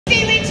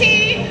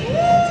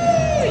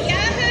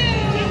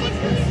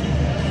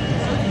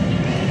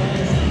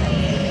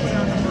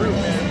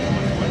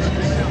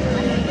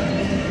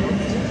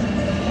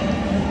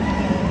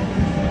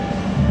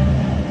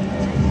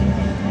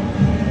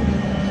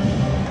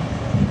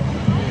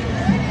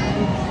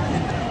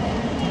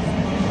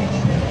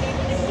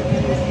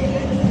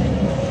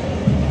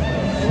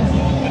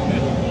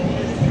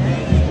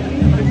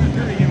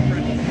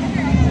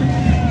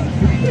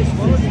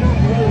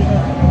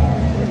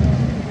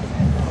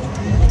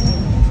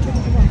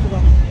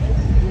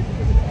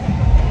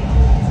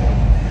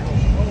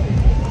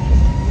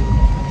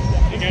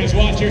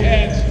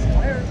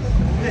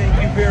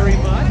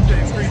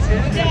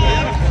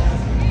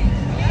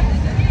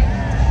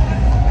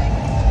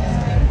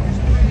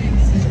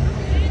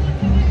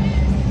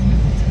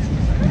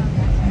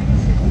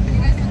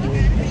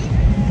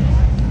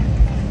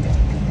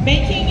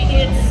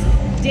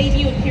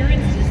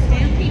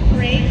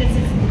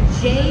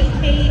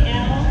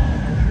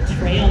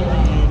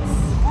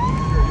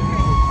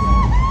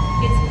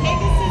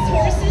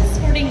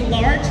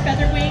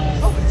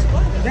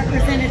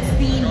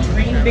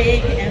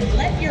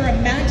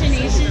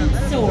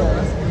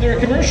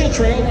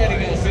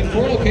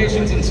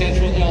excursions in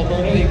central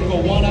Alberta. You can go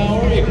 1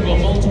 hour, you can go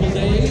multiple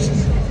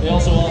days. They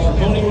also offer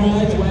pony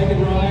rides,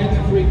 wagon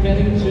rides, free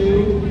petting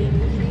too. We've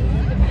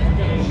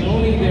got a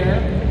zoni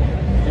there.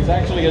 There's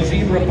actually a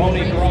zebra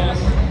pony cross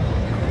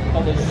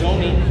called a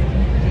zoni.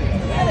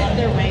 I love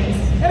their wings.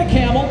 And a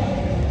camel.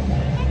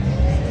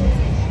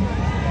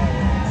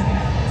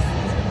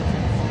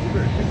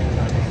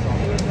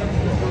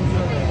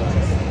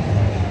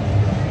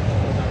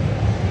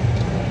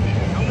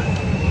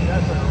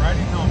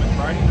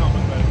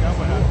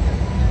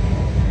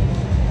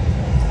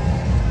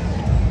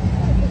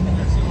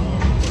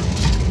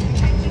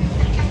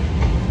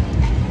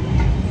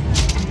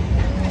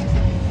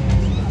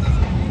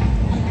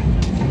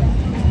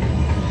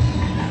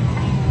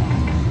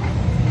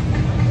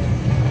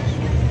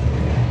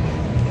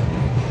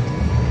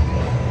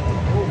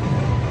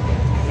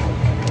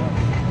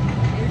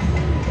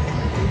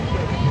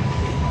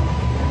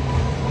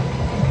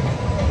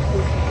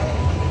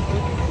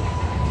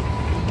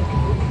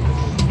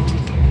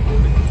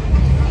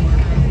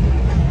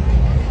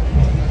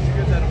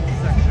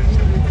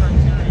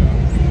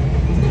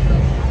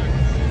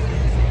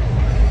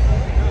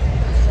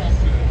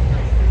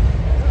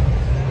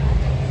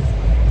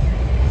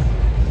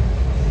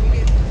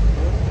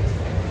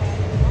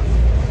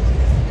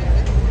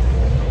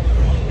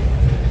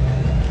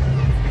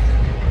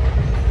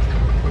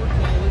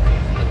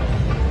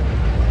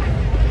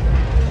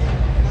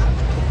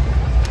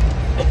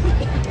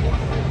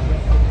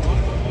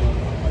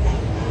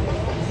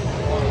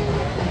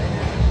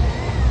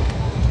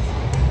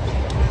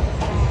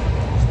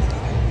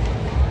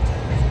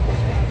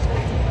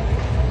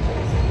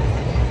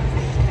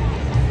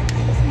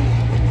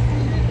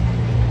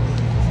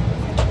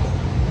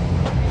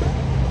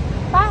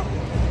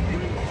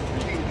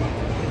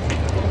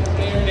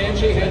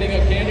 Handing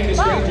out candy to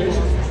strangers.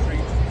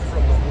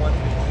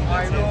 I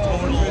know.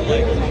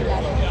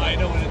 Yeah, I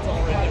know, and it's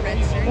already.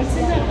 What's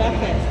in that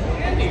bucket?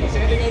 Candy. He's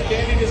handing out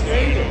candy to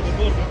strangers.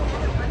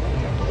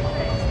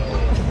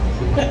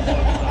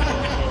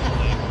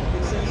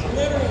 This is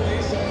literally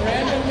some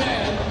random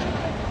man.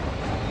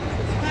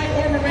 Hi,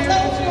 former mayor.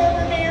 Hello,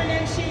 former mayor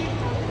Nancy.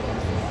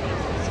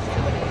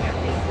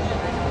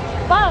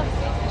 Bob.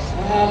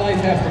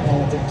 Life after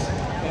politics.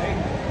 Okay.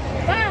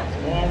 Bob.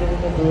 Water in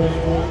the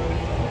brain.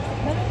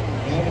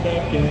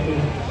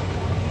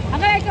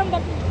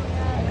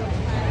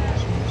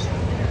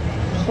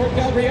 For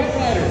Calgary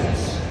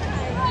Outriders.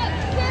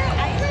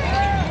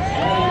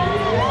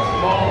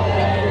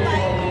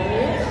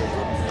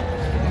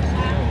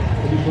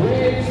 The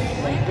parades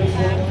like this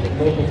one,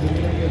 local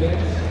community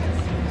events,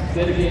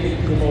 dedicated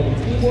to promoting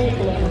teamwork,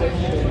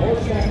 collaboration, and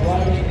horseback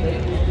riding and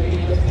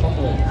educating the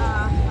public.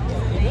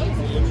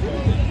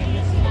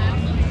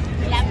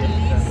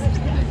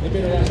 They've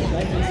been around since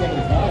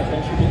 1975.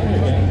 Thanks for being here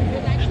again.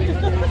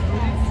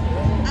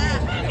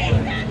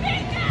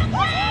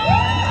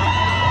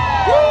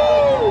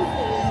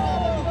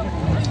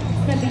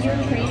 Spend the year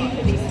training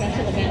for these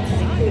special events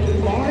and include a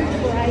large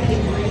variety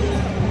of breeds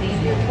from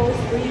major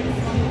horse breeds.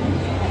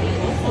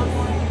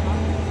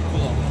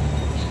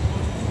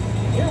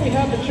 Here we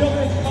have the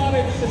Children's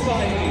Cottage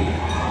Society.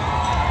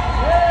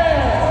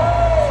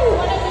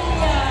 One of the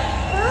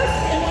first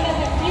and one of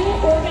the few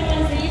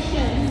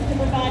organizations to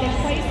provide a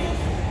crisis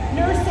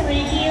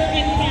nursery here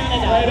in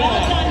Canada. Right Well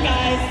on. done,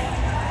 guys.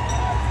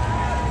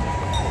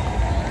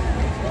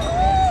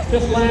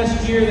 Just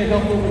last year, they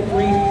helped over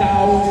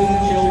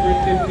 3,000 children,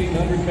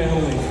 1,500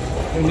 families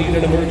who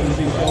needed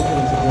emergency shelter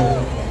and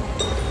support.